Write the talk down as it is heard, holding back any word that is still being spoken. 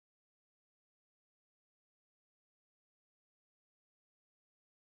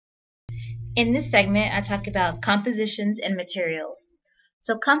In this segment, I talk about compositions and materials.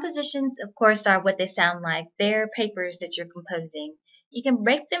 So compositions, of course, are what they sound like. They're papers that you're composing. You can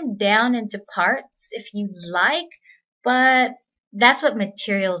break them down into parts if you like, but that's what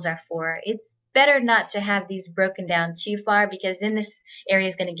materials are for. It's better not to have these broken down too far because then this area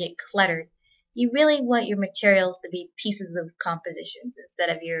is going to get cluttered. You really want your materials to be pieces of compositions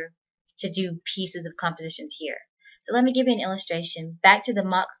instead of your to do pieces of compositions here. So let me give you an illustration. Back to the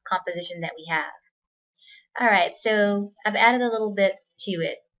mock composition that we have. Alright, so I've added a little bit to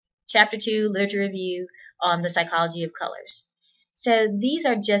it. Chapter 2, Literature Review on the Psychology of Colors. So these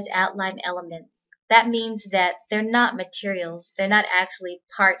are just outline elements. That means that they're not materials. They're not actually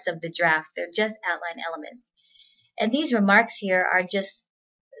parts of the draft. They're just outline elements. And these remarks here are just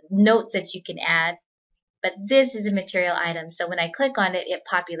notes that you can add. But this is a material item. So when I click on it, it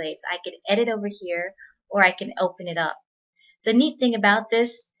populates. I can edit over here or I can open it up. The neat thing about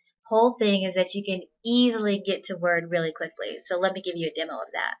this whole thing is that you can easily get to Word really quickly. So let me give you a demo of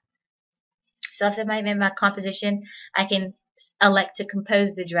that. So if I'm in my composition, I can elect to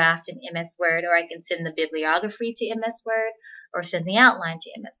compose the draft in MS Word, or I can send the bibliography to MS Word, or send the outline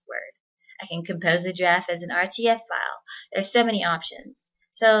to MS Word. I can compose the draft as an RTF file. There's so many options.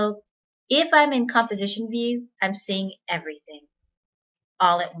 So if I'm in composition view, I'm seeing everything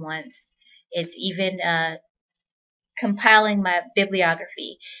all at once. It's even compiling my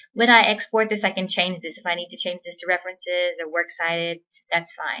bibliography. When I export this, I can change this. If I need to change this to references or works cited,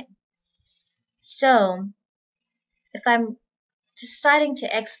 that's fine. So if I'm deciding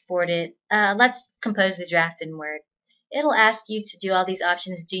to export it, let's compose the draft in Word. It'll ask you to do all these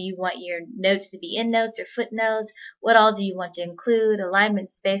options. Do you want your notes to be endnotes or footnotes? What all do you want to include? Alignment,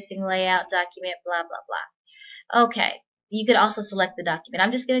 spacing, layout, document, blah, blah, blah. Okay, you could also select the document.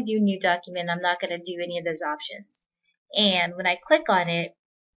 I'm just going to do new document. I'm not going to do any of those options. And when I click on it,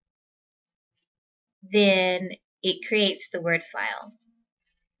 then it creates the Word file.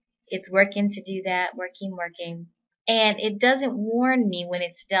 It's working to do that, working. And it doesn't warn me when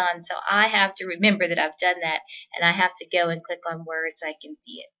it's done, so I have to remember that I've done that, and I have to go and click on Word so I can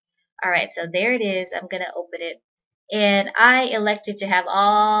see it. Alright, so there it is. I'm going to open it. And I elected to have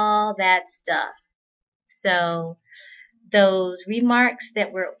all that stuff. So those remarks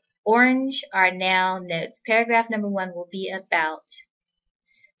that were orange are now notes. Paragraph number 1 will be about.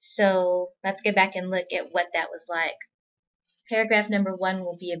 So let's go back and look at what that was like. Paragraph number 1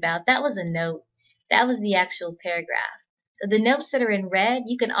 will be about. That was a note. That was the actual paragraph. So the notes that are in red,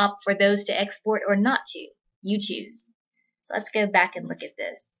 you can opt for those to export or not to. You choose. So let's go back and look at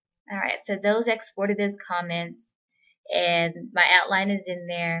this. Alright, so those exported as comments, and my outline is in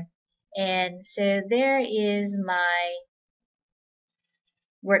there. And so there is my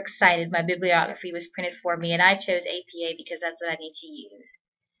works cited. My bibliography was printed for me, and I chose APA because that's what I need to use.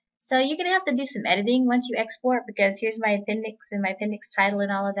 So you're going to have to do some editing once you export, because here's my appendix and my appendix title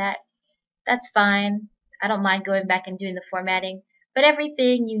and all of that. That's fine. I don't mind going back and doing the formatting, but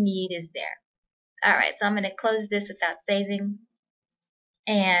everything you need is there. Alright, so I'm going to close this without saving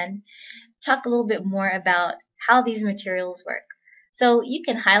and talk a little bit more about how these materials work. So you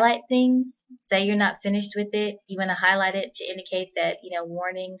can highlight things. Say you're not finished with it, you want to highlight it to indicate that,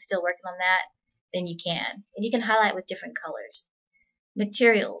 warning, still working on that, then you can. And you can highlight with different colors.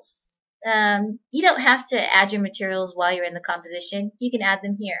 Materials. You don't have to add your materials while you're in the composition. You can add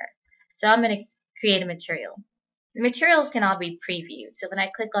them here. So I'm going to create a material. The materials can all be previewed. So when I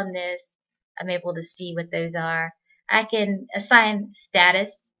click on this, I'm able to see what those are. I can assign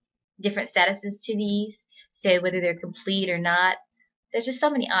different statuses to these, so whether they're complete or not. There's just so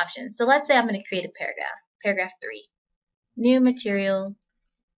many options. So let's say I'm going to create a paragraph. Paragraph 3. New material.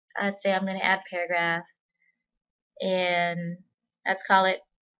 Let's say I'm going to add paragraph. And let's call it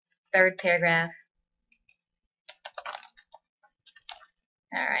third paragraph.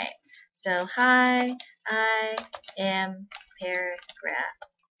 Alright. So, hi, I am paragraph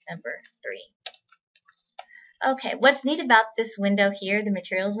number 3. Okay, what's neat about this window here, the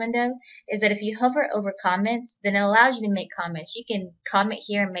materials window, is that if you hover over comments, then it allows you to make comments. You can comment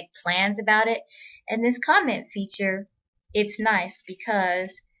here and make plans about it. And this comment feature, it's nice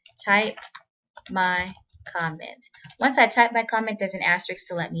because type my comment. Once I type my comment, there's an asterisk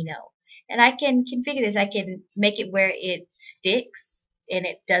to let me know. And I can configure this. I can make it where it sticks and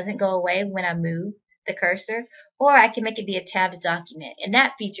it doesn't go away when I move the cursor, or I can make it be a tabbed document. And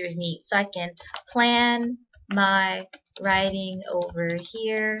that feature is neat. So I can plan my writing over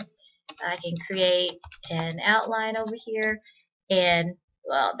here. I can create an outline over here, and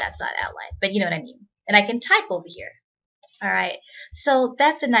well, that's not outline, but you know what I mean. And I can type over here. Alright, so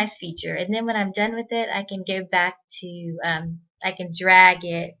that's a nice feature. And then when I'm done with it, I can go back to, I can drag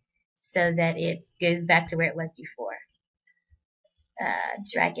it so that it goes back to where it was before.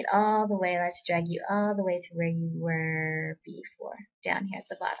 Drag it all the way. Let's drag you all the way to where you were before, down here at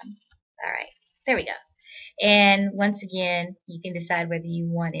the bottom. All right, there we go. And once again, you can decide whether you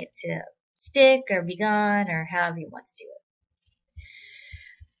want it to stick or be gone or however you want to do it.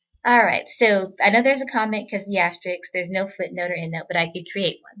 All right, so I know there's a comment because the asterisk. There's no footnote or endnote, but I could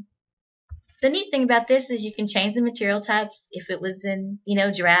create one. The neat thing about this is you can change the material types. If it was in,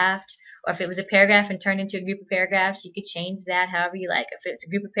 draft, or if it was a paragraph and turned into a group of paragraphs, you could change that however you like. If it's a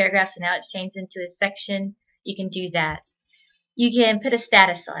group of paragraphs and now it's changed into a section, you can do that. You can put a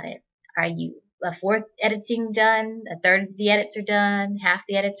status on it. Are you a fourth editing done? A third of the edits are done? Half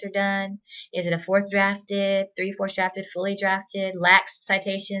the edits are done? Is it a fourth drafted, 3/4 drafted, fully drafted, lacks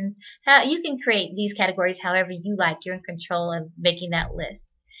citations? You can create these categories however you like. You're in control of making that list.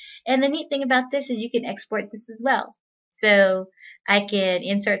 And the neat thing about this is you can export this as well. So I can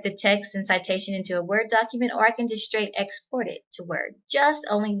insert the text and citation into a Word document, or I can just straight export it to Word. Just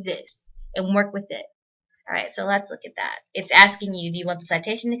only this, and work with it. Alright, so let's look at that. It's asking you, do you want the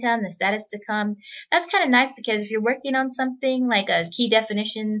citation to come, the status to come? That's kind of nice because if you're working on something like a key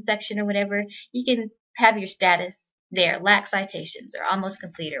definition section or whatever, you can have your status there, lack citations or almost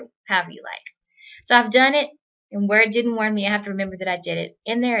complete or however you like. So I've done it, and Word didn't warn me. I have to remember that I did it,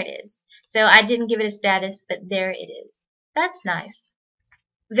 and there it is. So I didn't give it a status, but there it is. That's nice.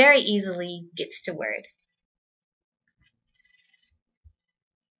 Very easily gets to Word.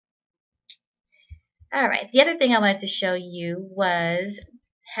 Alright, the other thing I wanted to show you was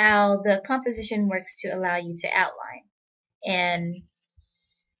how the composition works to allow you to outline. And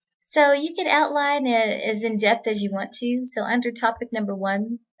so you can outline it as in depth as you want to. So under topic number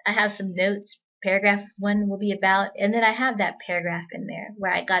 1, I have some notes. Paragraph 1 will be about, and then I have that paragraph in there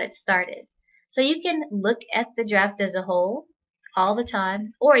where I got it started. So you can look at the draft as a whole all the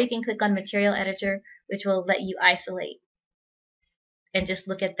time, or you can click on Material Editor, which will let you isolate and just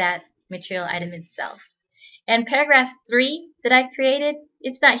look at that material item itself. And paragraph 3 that I created,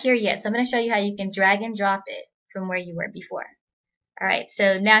 it's not here yet, so I'm going to show you how you can drag and drop it from where you were before. Alright,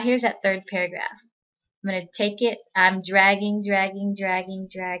 so now here's that third paragraph. I'm going to take it, I'm dragging.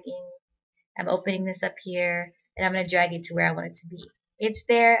 I'm opening this up here, and I'm going to drag it to where I want it to be. It's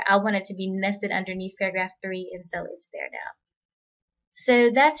there. I want it to be nested underneath paragraph 3, and so it's there now. So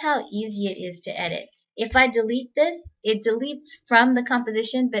that's how easy it is to edit. If I delete this, it deletes from the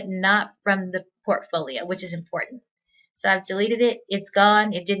composition, but not from the portfolio, which is important. So I've deleted it. It's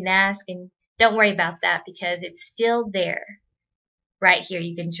gone. It didn't ask, and don't worry about that because it's still there. Right here,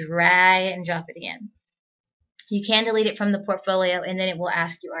 you can drag it and drop it in. You can delete it from the portfolio, and then it will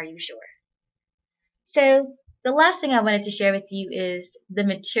ask you, are you sure? So the last thing I wanted to share with you is the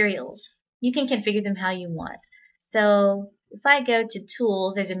materials. You can configure them how you want. So if I go to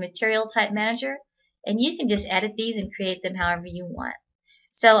Tools, there's a Material Type Manager, and you can just edit these and create them however you want.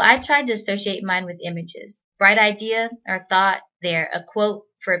 So I tried to associate mine with images. Bright idea or thought, there. A quote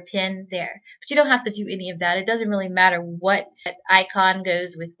for a pin, there. But you don't have to do any of that. It doesn't really matter what icon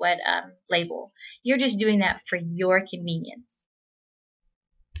goes with what label. You're just doing that for your convenience.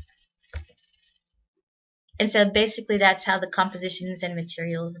 And so basically that's how the compositions and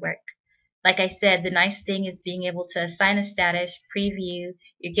materials work. Like I said, the nice thing is being able to assign a status, preview,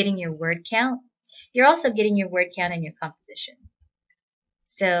 you're getting your word count. You're also getting your word count in your composition.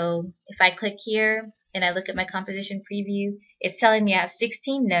 So if I click here and I look at my composition preview, it's telling me I have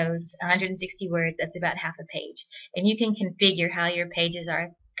 16 nodes, 160 words, that's about half a page. And you can configure how your pages are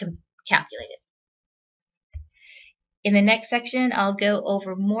calculated. In the next section, I'll go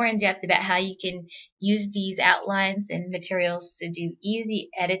over more in depth about how you can use these outlines and materials to do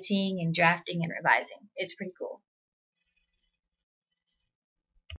easy editing and drafting and revising. It's pretty cool.